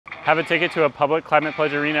Have a ticket to a public Climate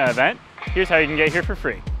Pledge Arena event? Here's how you can get here for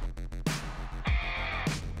free.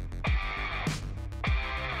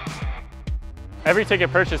 Every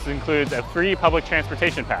ticket purchase includes a free public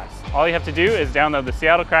transportation pass. All you have to do is download the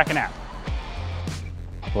Seattle Kraken app.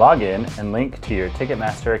 Log in and link to your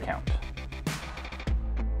Ticketmaster account.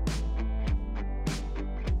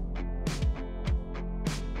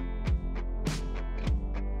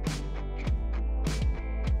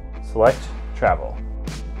 Select Travel.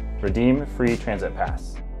 Redeem free transit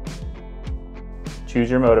pass.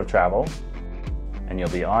 Choose your mode of travel, and you'll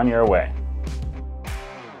be on your way.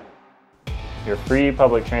 Your free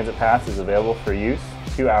public transit pass is available for use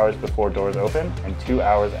 2 hours before doors open and 2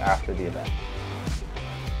 hours after the event.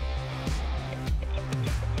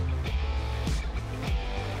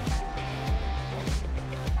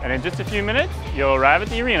 And in just a few minutes, you'll arrive at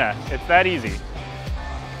the arena. It's that easy.